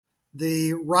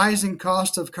the rising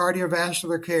cost of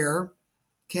cardiovascular care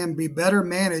can be better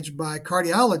managed by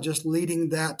cardiologists leading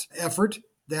that effort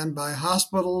than by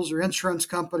hospitals or insurance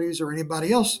companies or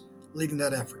anybody else leading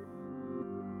that effort.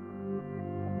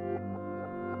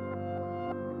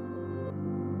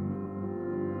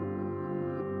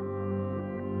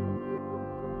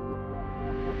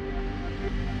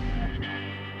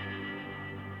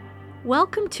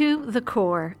 Welcome to The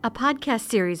Core, a podcast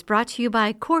series brought to you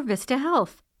by CorVista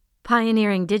Health,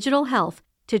 pioneering digital health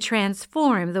to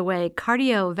transform the way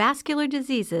cardiovascular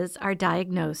diseases are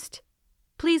diagnosed.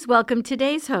 Please welcome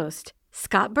today's host,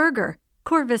 Scott Berger,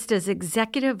 CorVista's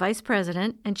Executive Vice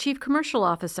President and Chief Commercial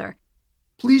Officer.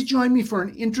 Please join me for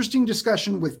an interesting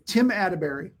discussion with Tim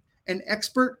Attebery, an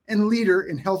expert and leader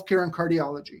in healthcare and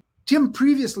cardiology. Tim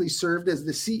previously served as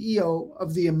the CEO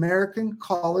of the American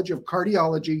College of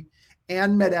Cardiology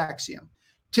and MedAxiom.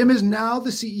 Tim is now the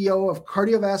CEO of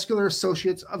Cardiovascular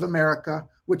Associates of America,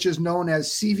 which is known as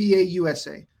CVA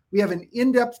USA. We have an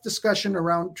in-depth discussion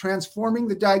around transforming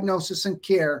the diagnosis and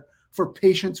care for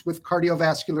patients with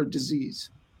cardiovascular disease.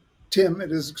 Tim,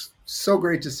 it is so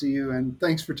great to see you, and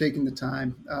thanks for taking the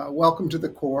time. Welcome to The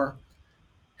Core.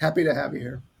 Happy to have you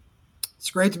here.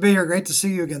 It's great to be here. Great to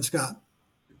see you again, Scott.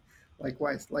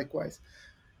 Likewise.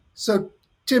 So,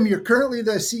 Tim, you're currently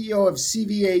the CEO of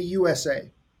CVA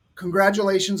USA.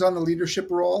 Congratulations on the leadership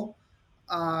role.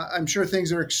 I'm sure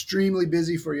things are extremely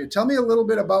busy for you. Tell me a little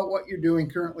bit about what you're doing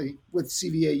currently with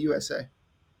CVA USA.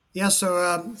 Yeah, so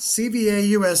CVA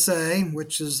USA,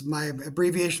 which is my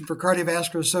abbreviation for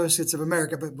Cardiovascular Associates of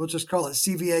America, but we'll just call it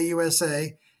CVA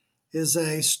USA, is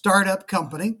a startup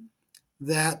company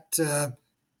that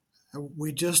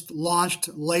we just launched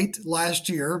late last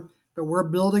year, but we're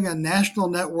building a national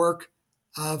network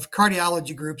of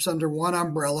cardiology groups under one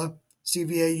umbrella,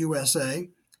 CVA USA.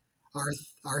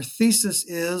 Our thesis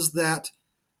is that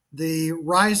the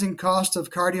rising cost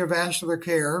of cardiovascular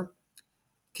care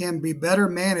can be better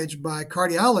managed by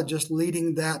cardiologists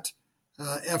leading that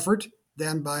effort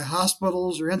than by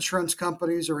hospitals or insurance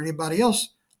companies or anybody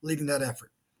else leading that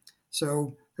effort.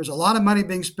 So there's a lot of money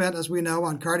being spent, as we know,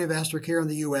 on cardiovascular care in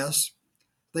the U.S.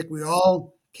 I think we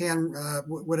all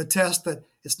would attest that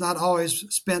it's not always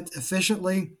spent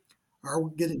efficiently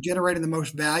or generating the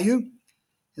most value.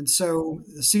 And so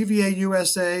the CVA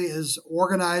USA is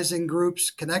organizing groups,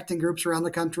 connecting groups around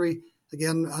the country,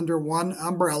 again, under one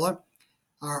umbrella.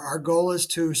 Our goal is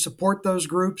to support those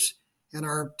groups, and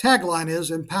our tagline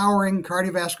is empowering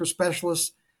cardiovascular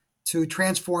specialists to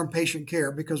transform patient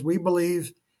care, because we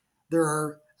believe there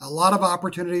are a lot of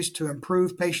opportunities to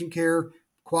improve patient care,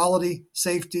 quality,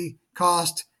 safety,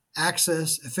 cost,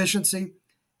 access, efficiency,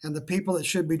 and the people that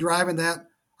should be driving that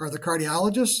are the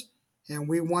cardiologists, and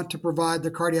we want to provide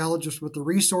the cardiologists with the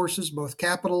resources, both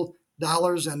capital,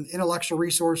 dollars, and intellectual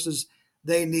resources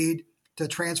they need to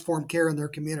transform care in their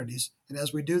communities. And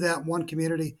as we do that one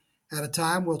community at a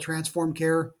time, we'll transform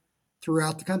care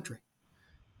throughout the country.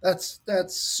 That's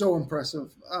so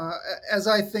impressive. As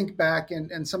I think back,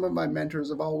 and some of my mentors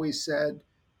have always said,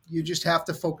 you just have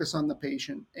to focus on the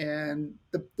patient. And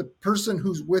the person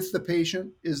who's with the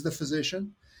patient is the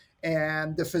physician.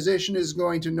 And the physician is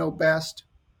going to know best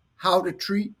how to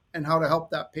treat and how to help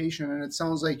that patient. And it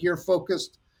sounds like you're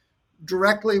focused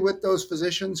directly with those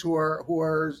physicians who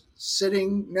are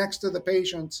sitting next to the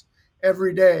patients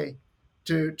every day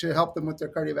to help them with their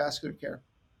cardiovascular care.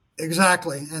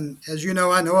 Exactly. And as you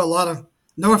know, I know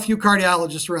a few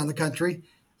cardiologists around the country.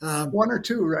 One or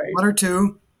two, right? One or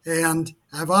two. And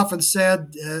I've often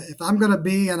said, if I'm going to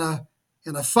be in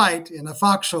a fight, in a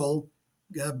foxhole,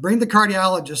 bring the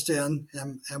cardiologist in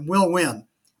and we'll win,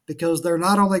 because they're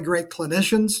not only great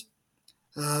clinicians,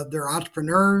 they're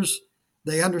entrepreneurs.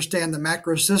 They understand the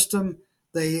macro system.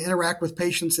 They interact with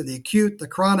patients in the acute, the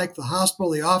chronic, the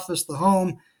hospital, the office, the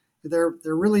home.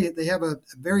 They have a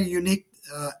very unique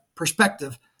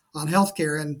perspective on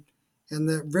healthcare, and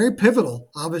they're very pivotal.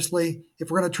 Obviously, if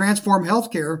we're going to transform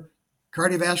healthcare,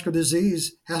 cardiovascular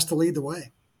disease has to lead the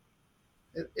way.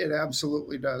 It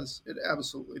absolutely does. It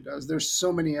absolutely does. There's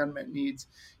so many unmet needs.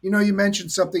 You know, you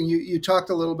mentioned something. You talked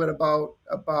a little bit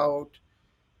about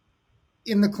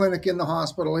in the clinic, in the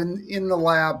hospital, in the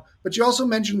lab, but you also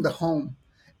mentioned the home.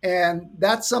 And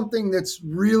that's something that's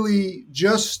really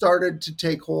just started to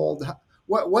take hold.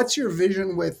 What's your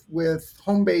vision with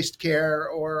home-based care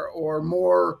or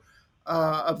more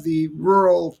of the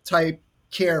rural type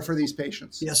care for these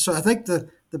patients? Yes, so I think the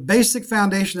basic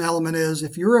foundation element is,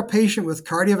 if you're a patient with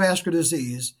cardiovascular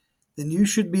disease, then you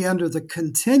should be under the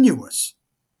continuous,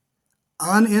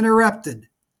 uninterrupted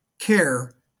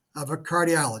care of a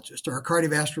cardiologist or a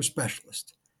cardiovascular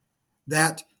specialist.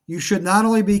 That you should not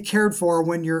only be cared for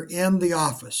when you're in the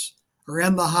office or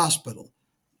in the hospital.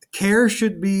 Care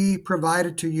should be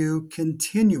provided to you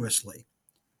continuously.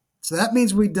 So that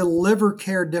means we deliver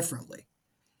care differently.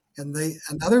 And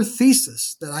another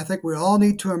thesis that I think we all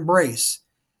need to embrace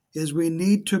is we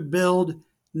need to build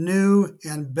new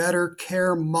and better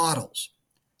care models.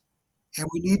 And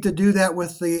we need to do that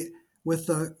with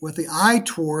the eye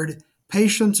toward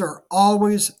patients are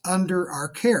always under our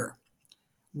care.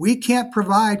 We can't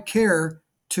provide care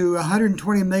to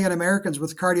 120 million Americans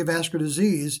with cardiovascular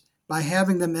disease by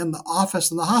having them in the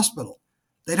office in the hospital.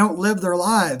 They don't live their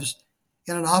lives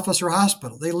in an office or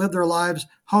hospital. They live their lives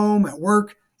home, at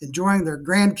work, enjoying their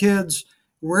grandkids,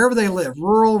 wherever they live,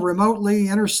 rural, remotely,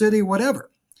 inner city, whatever.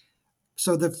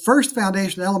 So the first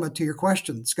foundation element to your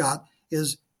question, Scott,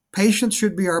 is patients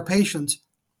should be our patients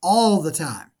all the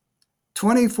time,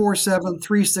 24/7,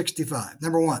 365,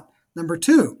 number one. Number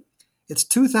two, it's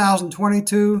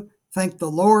 2022. Thank the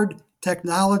Lord,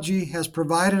 technology has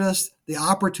provided us the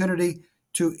opportunity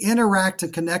to interact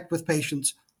and connect with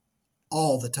patients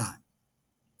all the time.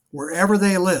 Wherever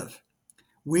they live,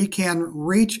 we can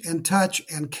reach and touch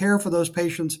and care for those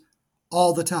patients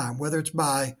all the time, whether it's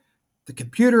by the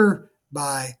computer,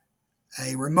 by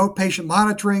a remote patient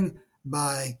monitoring,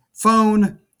 by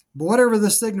phone, whatever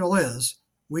the signal is,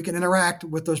 we can interact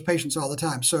with those patients all the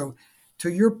time. So to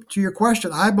your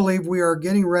question, I believe we are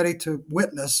getting ready to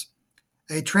witness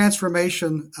a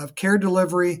transformation of care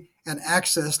delivery and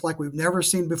access like we've never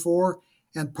seen before.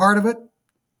 And part of it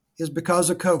is because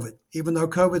of COVID. Even though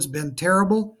COVID's been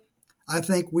terrible, I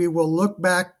think we will look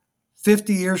back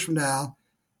 50 years from now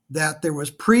that there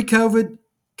was pre-COVID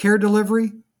care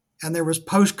delivery and there was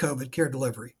post-COVID care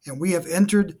delivery. And we have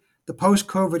entered the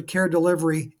post-COVID care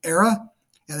delivery era.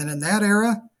 And then in that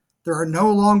era, there are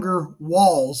no longer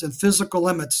walls and physical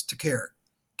limits to care.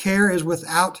 Care is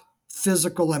without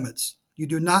physical limits. You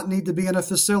do not need to be in a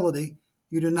facility.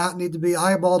 You do not need to be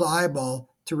eyeball to eyeball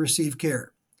to receive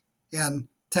care. And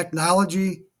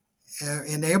technology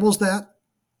enables that.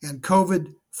 And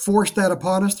COVID forced that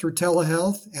upon us through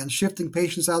telehealth and shifting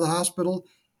patients out of the hospital.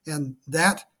 And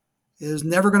that is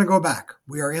never going to go back.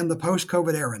 We are in the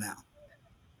post-COVID era now.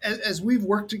 As we've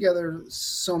worked together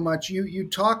so much, you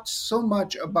talked so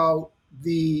much about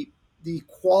the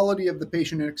quality of the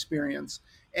patient experience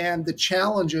and the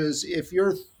challenges if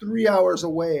you're 3 hours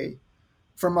away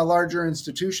from a larger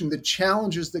institution, the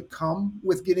challenges that come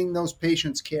with getting those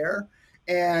patients care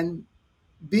and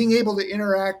being able to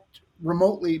interact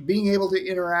remotely, being able to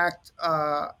interact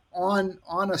on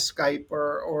a Skype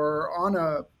or on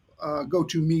a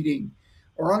GoToMeeting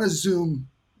or on a Zoom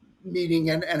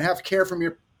meeting and have care from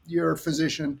your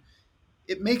physician.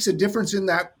 It makes a difference in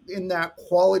that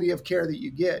quality of care that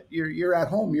you get. You're at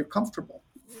home, you're comfortable.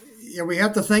 Yeah, we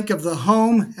have to think of the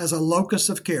home as a locus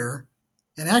of care.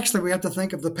 And actually, we have to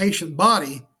think of the patient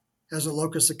body as a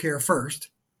locus of care first,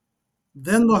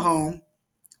 then the home,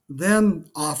 then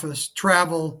office,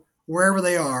 travel, wherever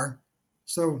they are.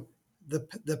 So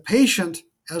the patient,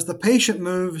 as the patient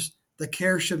moves, the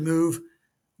care should move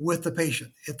with the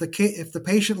patient. If the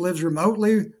patient lives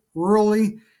remotely,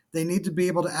 rurally, they need to be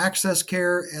able to access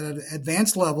care at an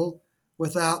advanced level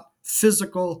without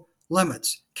physical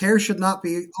limits. Care should not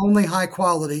be only high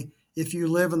quality if you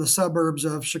live in the suburbs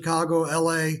of Chicago,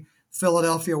 LA,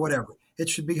 Philadelphia, whatever. It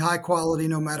should be high quality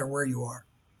no matter where you are.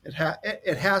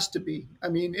 It has to be. I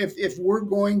mean, if we're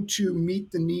going to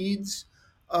meet the needs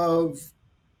of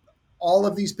all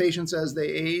of these patients as they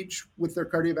age with their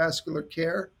cardiovascular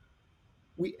care,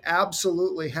 we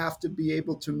absolutely have to be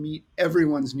able to meet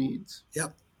everyone's needs.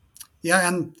 Yep. Yeah,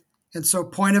 and so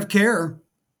point of care,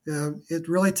 it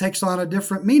really takes on a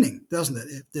different meaning, doesn't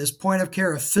it? Is point of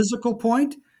care a physical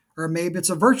point, or maybe it's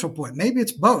a virtual point? Maybe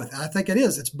it's both. I think it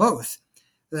is. It's both.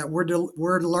 That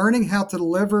we're learning how to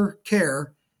deliver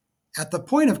care at the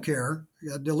point of care,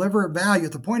 deliver value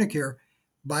at the point of care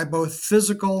by both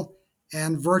physical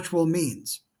and virtual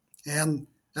means. And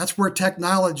that's where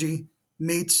technology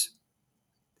meets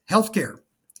healthcare.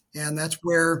 And that's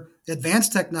where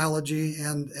advanced technology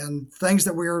and things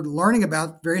that we're learning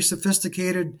about, very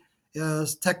sophisticated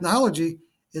technology,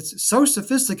 it's so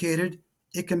sophisticated,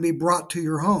 it can be brought to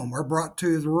your home or brought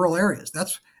to the rural areas.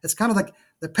 It's kind of like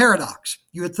the paradox.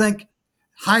 You would think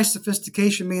high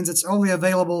sophistication means it's only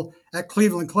available at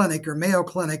Cleveland Clinic or Mayo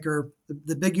Clinic or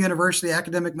the big university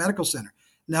academic medical center.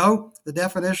 No, the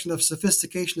definition of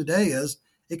sophistication today is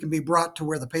it can be brought to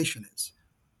where the patient is.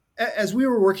 As we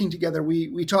were working together,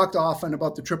 we talked often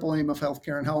about the triple aim of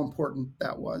healthcare and how important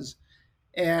that was.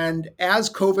 And as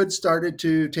COVID started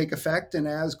to take effect and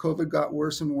as COVID got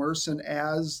worse and worse, and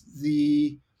as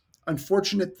the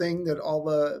unfortunate thing that all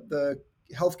the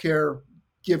healthcare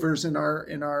givers in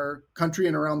our country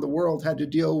and around the world had to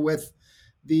deal with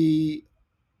the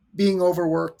being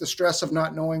overworked, the stress of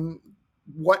not knowing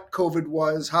what COVID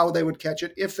was, how they would catch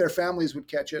it, if their families would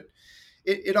catch it.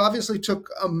 It obviously took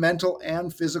a mental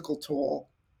and physical toll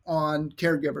on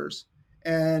caregivers.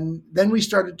 And then we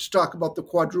started to talk about the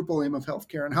quadruple aim of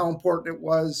healthcare and how important it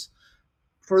was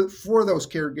for those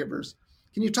caregivers.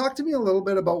 Can you talk to me a little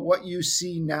bit about what you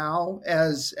see now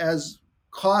as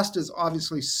cost is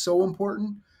obviously so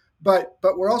important, but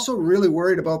we're also really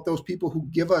worried about those people who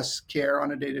give us care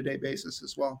on a day-to-day basis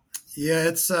as well. Yeah,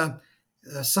 it's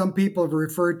some people have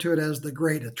referred to it as the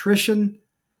great attrition.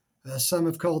 Some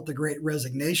have called it the great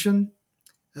resignation.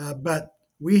 But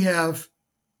we have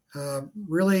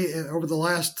really, over the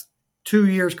last 2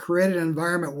 years, created an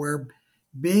environment where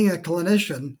being a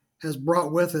clinician has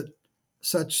brought with it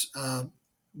such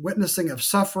witnessing of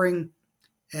suffering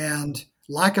and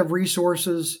lack of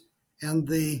resources and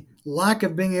the lack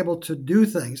of being able to do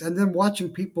things, and then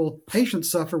watching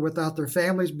patients suffer without their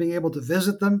families being able to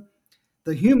visit them.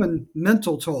 The human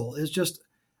mental toll is just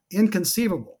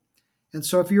inconceivable. And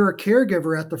so if you're a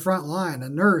caregiver at the front line, a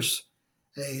nurse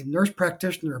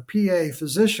practitioner, a PA,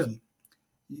 physician,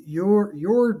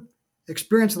 your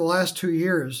experience in the last 2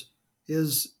 years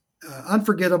is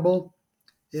unforgettable.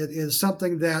 It is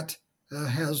something that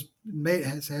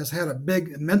has had a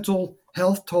big mental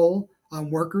health toll on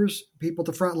workers, people at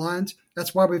the front lines.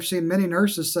 That's why we've seen many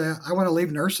nurses say, I want to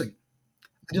leave nursing.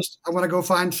 I want to go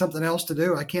find something else to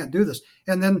do. I can't do this.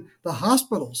 And then the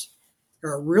hospitals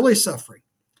are really suffering.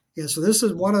 And so this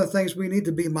is one of the things we need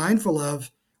to be mindful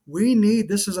of.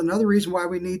 This is another reason why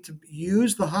we need to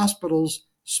use the hospitals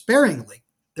sparingly.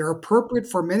 They're appropriate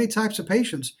for many types of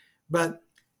patients, but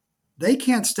they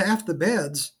can't staff the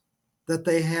beds that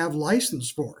they have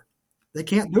license for. They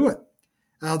can't do it.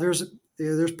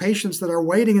 There's patients that are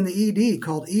waiting in the ED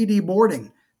called ED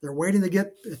boarding. They're waiting to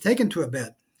get taken to a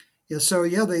bed. Yeah, so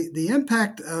the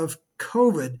impact of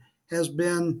COVID has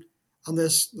been on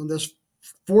this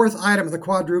fourth item of the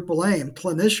quadruple aim,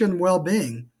 clinician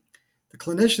well-being. The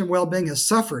clinician well-being has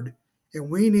suffered, and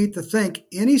we need to think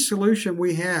any solution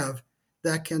we have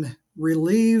that can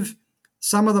relieve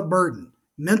some of the burden,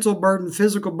 mental burden,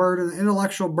 physical burden,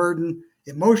 intellectual burden,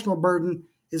 emotional burden,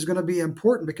 is going to be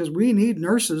important because we need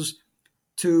nurses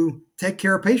to take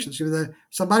care of patients.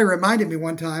 Somebody reminded me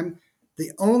one time,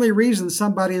 the only reason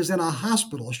somebody is in a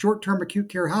hospital, a short-term acute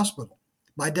care hospital,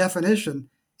 by definition,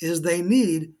 is they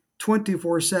need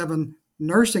 24/7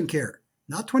 nursing care,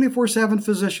 not 24/7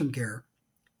 physician care,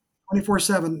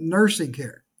 24/7 nursing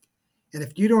care. And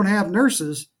if you don't have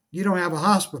nurses, you don't have a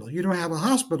hospital. You don't have a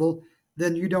hospital,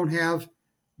 then you don't have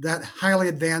that highly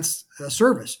advanced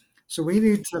service. So we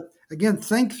need to, again,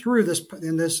 think through this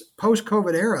in this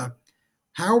post-COVID era.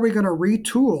 How are we going to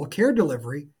retool care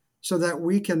delivery so that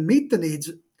we can meet the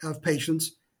needs of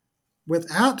patients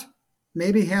without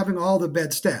maybe having all the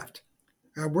beds staffed?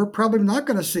 We're probably not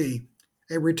going to see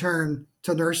a return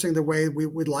to nursing the way we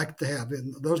would like to have.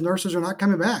 And those nurses are not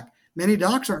coming back. Many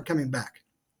docs aren't coming back.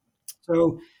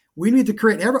 So we need to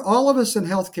create, all of us in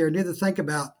healthcare need to think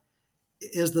about,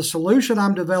 is the solution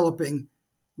I'm developing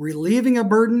relieving a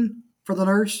burden for the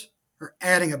nurse or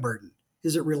adding a burden?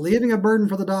 Is it relieving a burden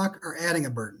for the doc or adding a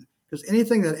burden? Because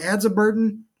anything that adds a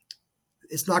burden,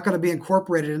 it's not going to be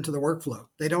incorporated into the workflow.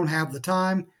 They don't have the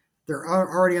time. They're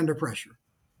already under pressure.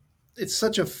 It's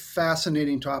such a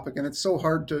fascinating topic, and it's so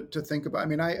hard to think about. I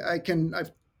mean,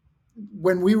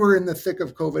 when we were in the thick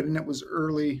of COVID and it was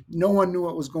early, no one knew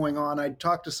what was going on. I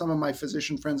talked to some of my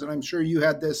physician friends, and I'm sure you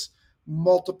had this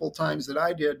multiple times that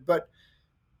I did, but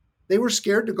they were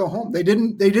scared to go home. They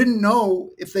didn't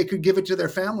know if they could give it to their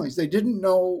families. They didn't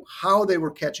know how they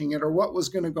were catching it or what was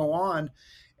going to go on.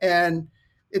 And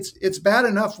it's bad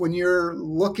enough when you're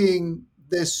looking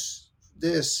this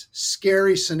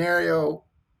scary scenario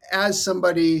as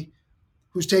somebody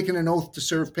who's taken an oath to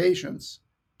serve patients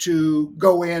to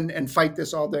go in and fight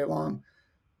this all day long.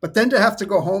 But then to have to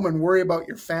go home and worry about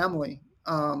your family,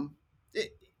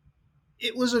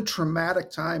 it was a traumatic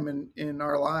time in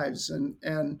our lives.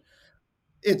 And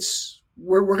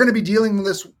we're going to be dealing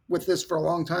with this for a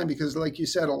long time because, like you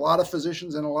said, a lot of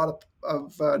physicians and a lot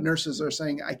of nurses are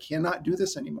saying, I cannot do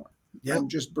this anymore. Yep. I'm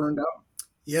just burned out.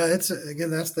 Yeah, that's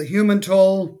the human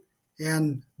toll.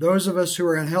 And those of us who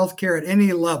are in healthcare at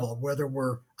any level, whether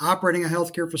we're operating a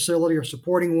healthcare facility or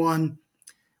supporting one,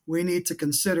 we need to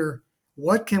consider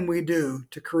what can we do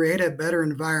to create a better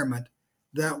environment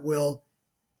that will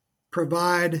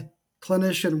provide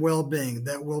clinician well-being,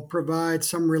 that will provide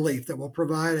some relief, that will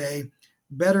provide a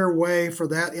better way for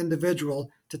that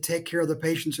individual to take care of the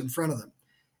patients in front of them.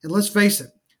 And let's face it,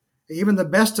 even the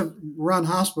best of run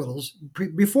hospitals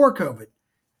before COVID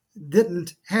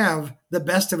didn't have the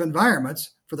best of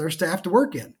environments for their staff to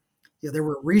work in. There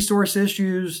were resource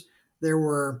issues, there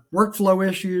were workflow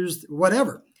issues,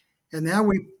 whatever. And now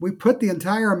we put the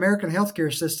entire American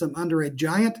healthcare system under a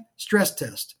giant stress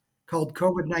test called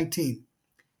COVID-19.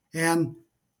 And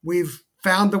we've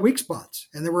found the weak spots,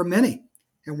 and there were many.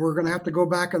 And we're going to have to go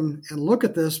back and look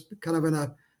at this kind of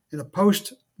in a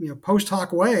post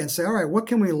hoc way and say, all right, what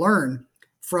can we learn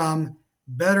from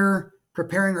better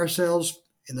preparing ourselves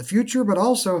in the future, but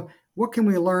also what can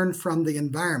we learn from the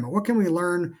environment? What can we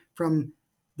learn from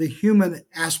the human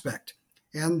aspect?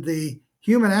 And the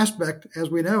human aspect, as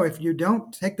we know, if you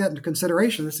don't take that into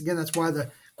consideration, that's why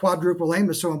the quadruple aim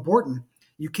is so important.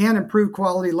 You can improve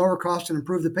quality, lower cost, and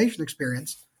improve the patient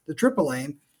experience, the triple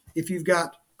aim, if you've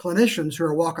got clinicians who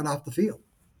are walking off the field.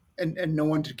 And no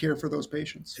one to care for those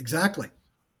patients. Exactly.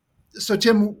 So,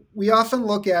 Tim, we often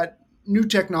look at new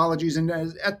technologies, and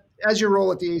as your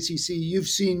role at the ACC, you've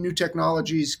seen new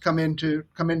technologies come into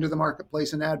the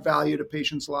marketplace and add value to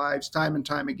patients' lives time and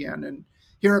time again. And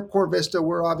here at CorVista,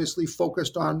 we're obviously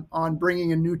focused on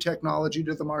bringing a new technology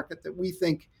to the market that we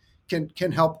think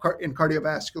can help in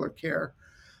cardiovascular care.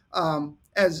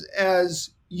 As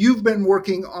you've been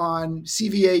working on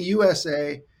CVA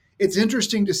USA, it's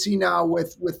interesting to see now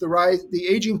with the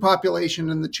aging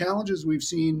population and the challenges we've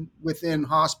seen within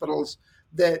hospitals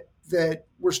that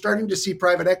we're starting to see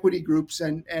private equity groups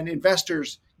and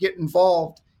investors get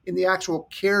involved in the actual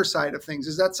care side of things.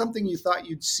 Is that something you thought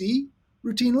you'd see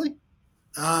routinely?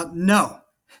 No,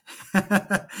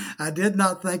 I did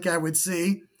not think I would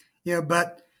see,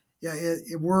 but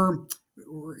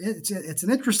it's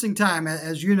an interesting time.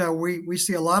 As you know, we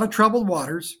see a lot of troubled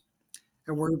waters,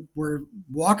 and we're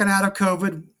walking out of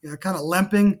COVID, kind of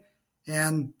limping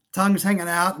and tongues hanging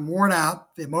out and worn out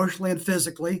emotionally and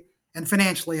physically and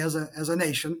financially as a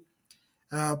nation.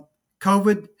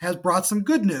 COVID has brought some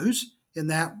good news in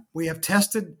that we have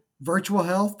tested virtual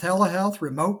health, telehealth,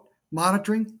 remote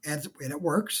monitoring, and it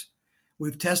works.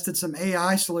 We've tested some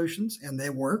AI solutions, and they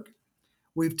work.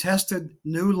 We've tested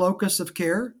new locus of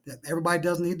care that everybody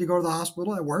doesn't need to go to the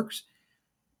hospital. It works.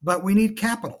 But we need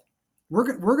capital.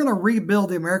 We're going to rebuild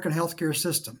the American healthcare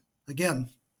system. Again,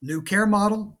 new care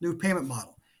model, new payment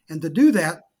model. And to do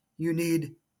that, you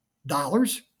need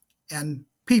dollars and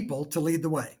people to lead the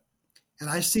way. And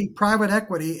I see private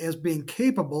equity as being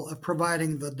capable of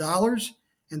providing the dollars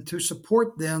and to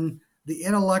support then the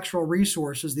intellectual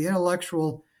resources, the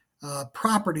intellectual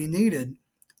property needed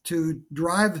to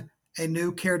drive a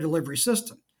new care delivery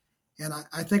system. And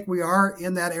I think we are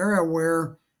in that era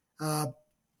where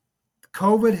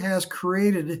COVID has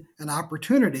created an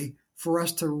opportunity for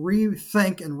us to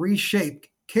rethink and reshape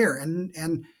care.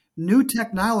 And new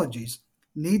technologies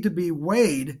need to be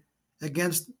weighed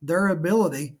against their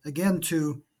ability, again,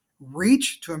 to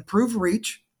improve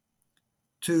reach,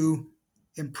 to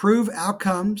improve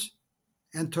outcomes,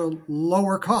 and to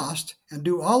lower cost, and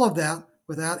do all of that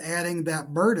without adding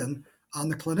that burden on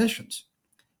the clinicians.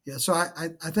 Yeah, so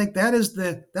I think that's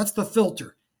the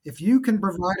filter. If you can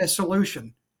provide a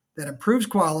solution that improves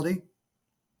quality,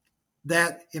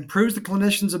 that improves the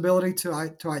clinician's ability to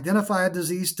identify a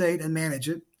disease state and manage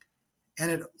it, and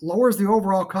it lowers the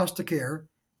overall cost of care,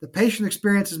 the patient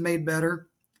experience is made better,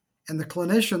 and the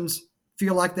clinicians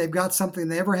feel like they've got something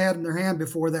they never had in their hand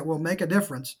before that will make a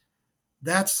difference,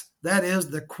 that is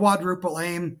the quadruple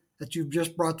aim that you've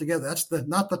just brought together. That's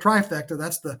not the trifecta,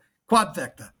 that's the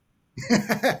quadfecta.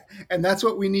 And that's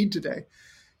what we need today.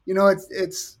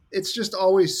 It's just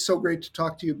always so great to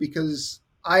talk to you, because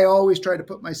I always try to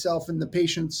put myself in the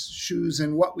patient's shoes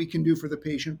and what we can do for the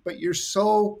patient, but you're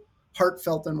so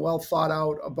heartfelt and well thought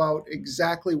out about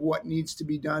exactly what needs to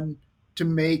be done to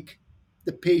make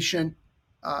the patient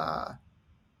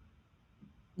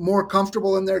more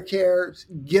comfortable in their care,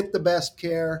 get the best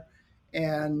care,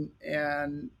 and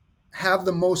have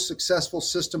the most successful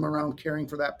system around caring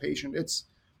for that patient.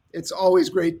 It's always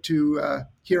great to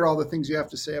hear all the things you have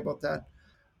to say about that.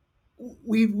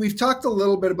 We've talked a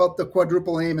little bit about the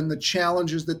quadruple aim and the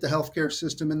challenges that the healthcare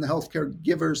system and the healthcare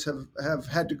givers have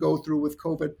had to go through with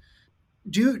COVID.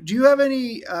 Do you have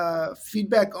any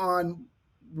feedback on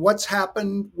what's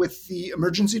happened with the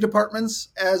emergency departments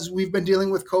as we've been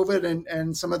dealing with COVID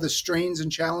and some of the strains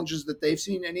and challenges that they've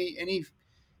seen? Any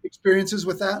experiences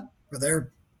with that? Well,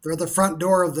 they're the front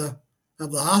door of the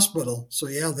hospital, so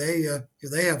yeah,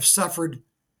 they have suffered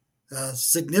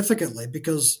significantly,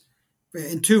 because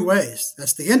in two ways.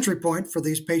 That's the entry point for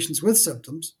these patients with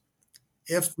symptoms.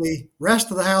 If the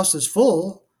rest of the house is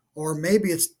full, or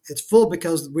maybe it's full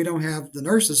because we don't have the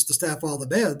nurses to staff all the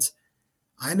beds,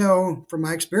 I know from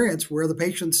my experience where the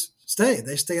patients stay.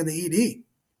 They stay in the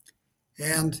ED.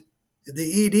 And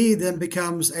the ED then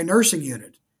becomes a nursing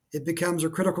unit. It becomes a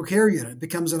critical care unit. It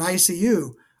becomes an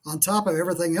ICU on top of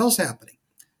everything else happening.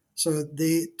 So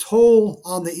the toll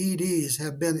on the EDs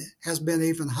has been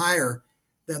even higher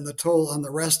than the toll on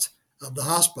the rest of the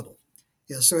hospital.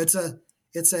 Yeah, so it's an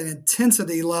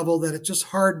intensity level that it's just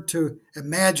hard to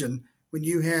imagine when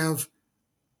you have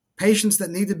patients that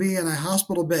need to be in a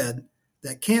hospital bed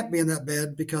that can't be in that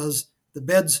bed because the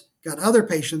bed's got other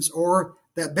patients, or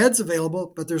that bed's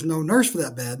available, but there's no nurse for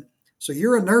that bed. So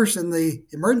you're a nurse in the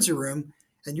emergency room,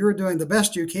 and you're doing the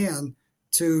best you can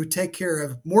to take care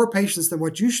of more patients than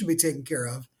what you should be taking care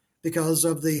of because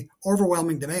of the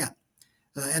overwhelming demand.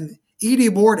 And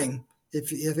ED boarding,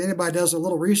 if anybody does a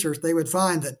little research, they would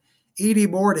find that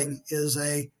ED boarding is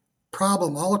a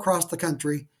problem all across the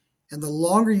country. And the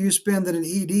longer you spend in an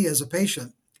ED as a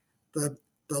patient, the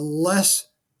less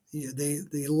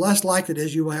likely it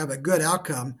is you will have a good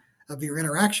outcome of your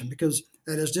interaction, because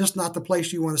that is just not the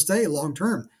place you want to stay long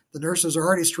term. The nurses are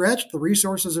already stretched. The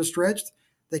resources are stretched.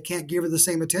 They can't give her the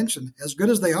same attention. As good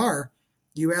as they are,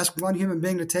 you ask one human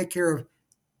being to take care of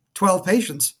 12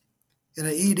 patients in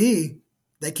an ED,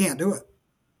 they can't do it.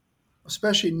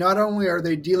 Especially, not only are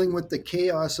they dealing with the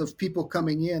chaos of people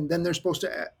coming in, then they're supposed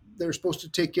to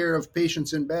take care of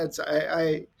patients in beds.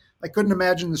 I couldn't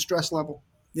imagine the stress level.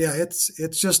 Yeah, it's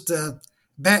just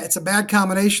bad. It's a bad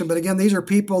combination. But again, these are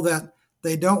people that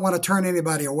they don't want to turn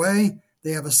anybody away.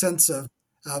 They have a sense of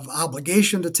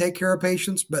obligation to take care of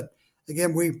patients. But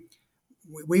again,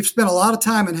 we've spent a lot of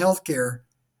time in healthcare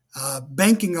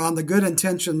banking on the good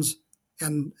intentions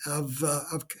and of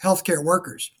healthcare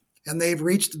workers, and they've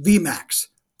reached VMAX.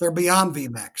 They're beyond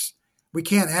VMAX. We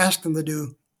can't ask them to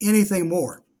do anything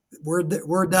more.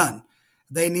 We're done.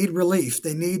 They need relief.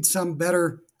 They need some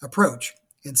better approach.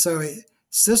 And so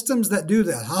systems that do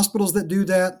that, hospitals that do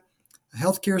that,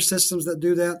 healthcare systems that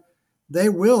do that, they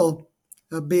will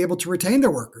be able to retain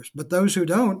their workers. But those who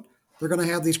don't, they're going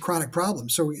to have these chronic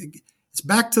problems. So it's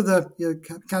back to the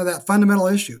kind of that fundamental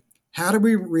issue. How do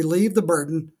we relieve the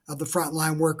burden of the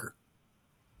frontline worker?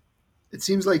 It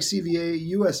seems like CVA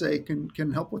USA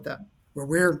can help with that. Well,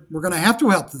 we're going to have to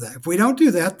help with that. If we don't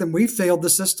do that, then we failed the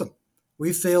system.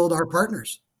 We failed our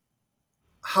partners.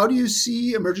 How do you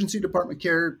see emergency department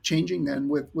care changing then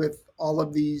with all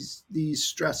of these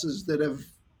stresses that have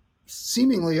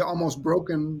seemingly almost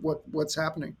broken what's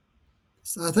happening?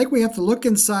 So I think we have to look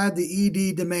inside the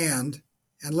ED demand,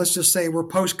 and let's just say we're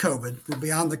post-COVID, we're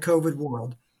beyond the COVID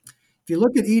world. If you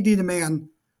look at ED demand,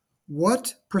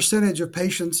 what percentage of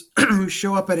patients who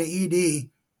show up at an ED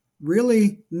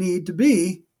really need to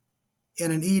be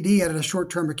in an ED at a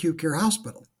short-term acute care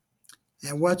hospital?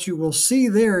 And what you will see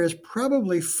there is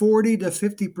probably 40 to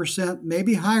 50%,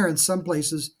 maybe higher in some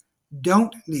places,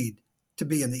 don't need to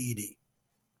be in the ED.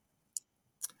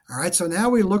 All right, so now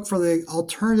we look for the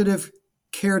alternative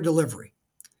care delivery.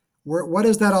 What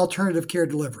is that alternative care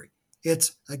delivery?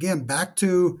 It's, again, back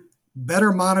to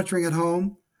better monitoring at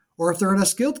home, or if they're in a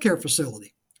skilled care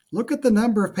facility. Look at the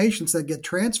number of patients that get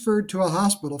transferred to a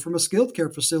hospital from a skilled care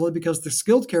facility because the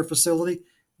skilled care facility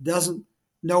doesn't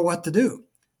know what to do.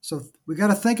 So we got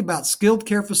to think about skilled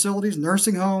care facilities,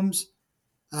 nursing homes,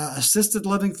 assisted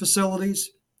living facilities,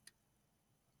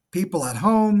 people at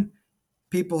home,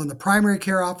 people in the primary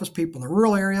care office, people in the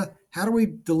rural area. How do we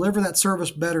deliver that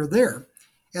service better there?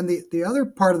 And the other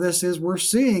part of this is we're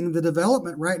seeing the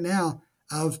development right now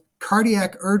of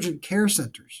cardiac urgent care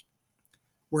centers,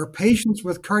 where patients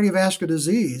with cardiovascular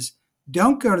disease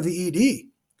don't go to the ED.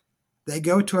 They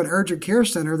go to an urgent care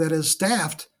center that is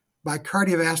staffed by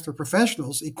cardiovascular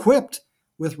professionals equipped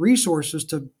with resources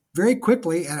to very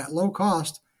quickly and at low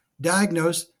cost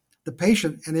diagnose the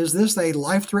patient. And is this a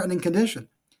life-threatening condition?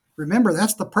 Remember,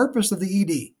 that's the purpose of the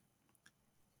ED.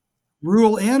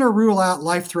 Rule in or rule out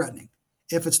life-threatening.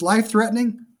 If it's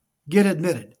life-threatening, get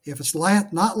admitted. If it's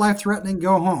not life-threatening,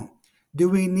 go home. Do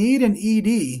we need an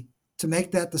ED to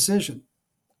make that decision?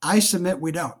 I submit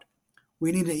we don't.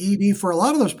 We need an ED for a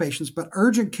lot of those patients, but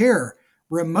urgent care,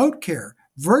 remote care,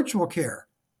 virtual care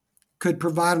could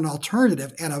provide an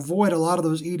alternative and avoid a lot of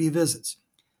those ED visits.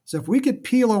 So if we could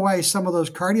peel away some of those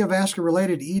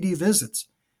cardiovascular-related ED visits,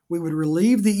 we would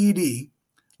relieve the ED,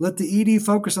 let the ED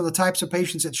focus on the types of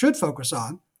patients it should focus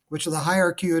on, which are the higher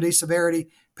acuity, severity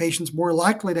patients more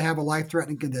likely to have a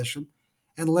life-threatening condition,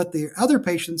 and let the other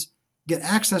patients get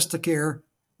access to care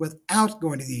without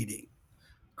going to the ED.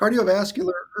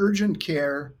 Cardiovascular urgent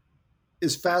care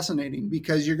is fascinating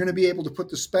because you're going to be able to put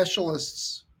the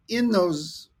specialists in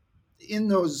those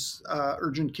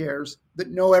urgent cares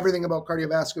that know everything about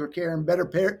cardiovascular care and better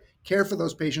care for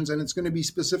those patients, and it's going to be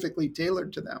specifically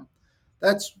tailored to them.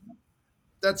 That's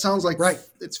That sounds like right.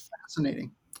 It's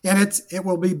fascinating. And it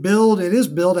is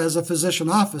billed as a physician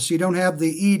office. You don't have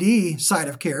the ED side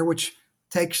of care, which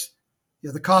takes,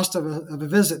 the cost of a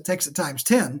visit takes it times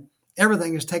 10.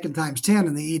 Everything is taken times 10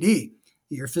 in the ED.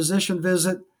 Your physician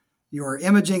visit, your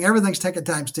imaging, everything's taken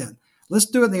times 10. Let's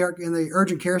do it in the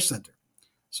urgent care center.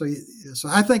 So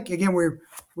I think, again,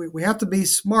 we have to be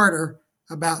smarter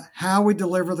about how we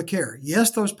deliver the care.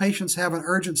 Yes, those patients have an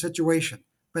urgent situation,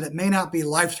 but it may not be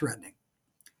life-threatening.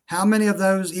 How many of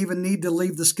those even need to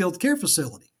leave the skilled care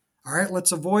facility? All right,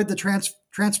 let's avoid the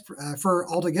transfer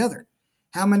altogether.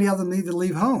 How many of them need to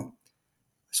leave home?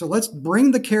 So let's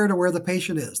bring the care to where the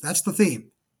patient is. That's the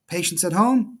theme. Patients at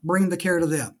home, bring the care to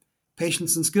them.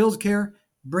 Patients in skilled care,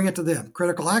 bring it to them.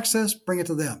 Critical access, bring it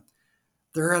to them.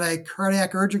 They're at a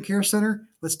cardiac urgent care center,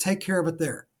 let's take care of it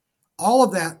there. All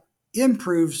of that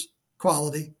improves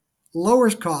quality,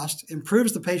 lowers cost,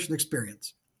 improves the patient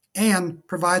experience, and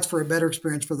provides for a better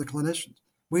experience for the clinicians.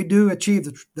 We do achieve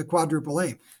the quadruple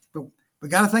aim, but we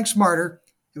got to think smarter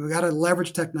and we got to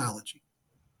leverage technology.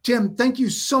 Tim, thank you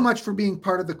so much for being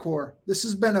part of the CORE. This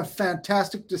has been a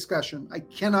fantastic discussion. I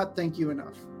cannot thank you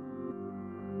enough.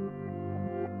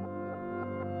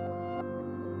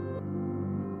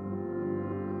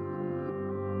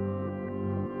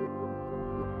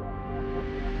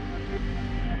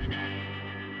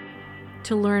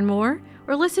 To learn more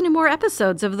or listen to more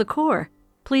episodes of The Core,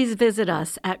 please visit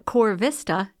us at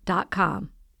CorVista.com.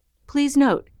 Please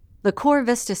note, the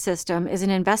CorVista system is an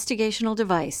investigational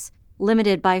device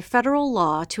limited by federal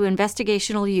law to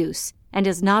investigational use and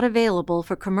is not available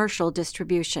for commercial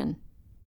distribution.